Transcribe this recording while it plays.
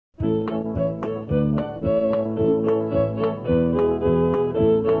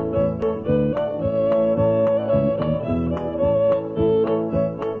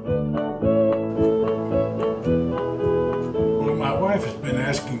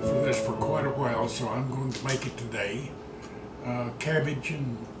for this for quite a while, so I'm going to make it today. Cabbage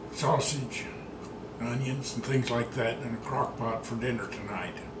and sausage, onions and things like that in a crock pot for dinner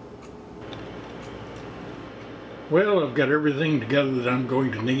tonight. Well, I've got everything together that I'm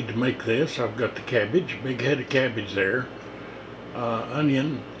going to need to make this. I've got the cabbage, big head of cabbage there,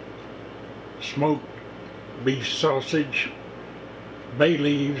 onion, smoked beef sausage, bay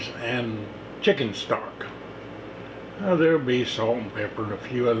leaves, and chicken stock. There'll be salt and pepper and a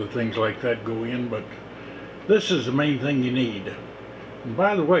few other things like that go in, but this is the main thing you need. And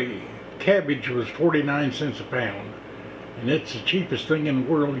by the way, cabbage was 49 cents a pound, and it's the cheapest thing in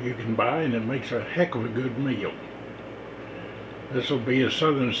the world you can buy, and it makes a heck of a good meal. This will be a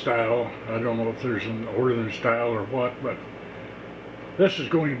southern style. I don't know if there's a northern style or what, but this is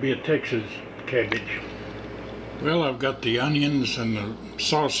going to be a Texas cabbage. Well, I've got the onions and the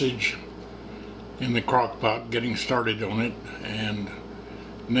sausage in the crock pot getting started on it, and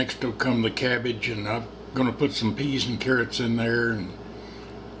next will come the cabbage, and I'm going to put some peas and carrots in there, and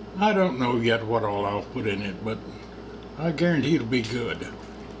I don't know yet what all I'll put in it, but I guarantee it'll be good.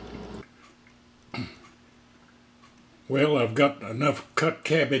 Well, I've got enough cut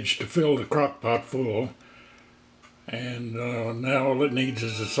cabbage to fill the crock pot full, and now all it needs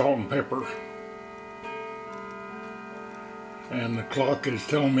is the salt and pepper. And the clock is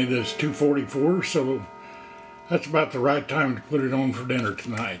telling me that it's 2:44, so that's about the right time to put it on for dinner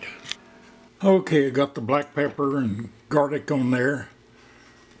tonight. Okay, I got the black pepper and garlic on there.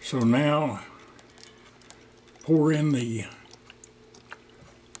 So now pour in the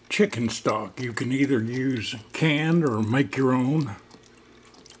chicken stock. You can either use canned or make your own.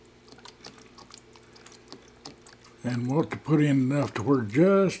 And want to put in enough to where it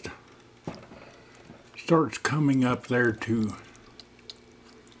just starts coming up there to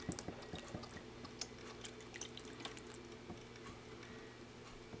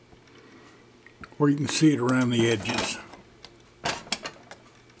where you can see it around the edges.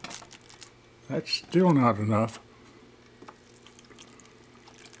 That's still not enough.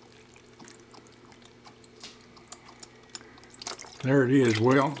 There it is.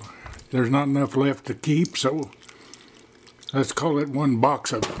 Well, there's not enough left to keep, so let's call it one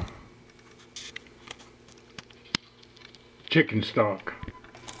box of chicken stock.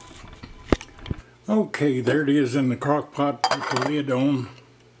 Okay, there it is in the crock pot. Put the lid on.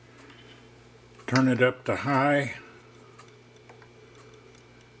 Turn it up to high.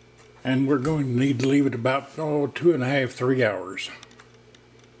 And we're going to need to leave it about 2.5–3 hours.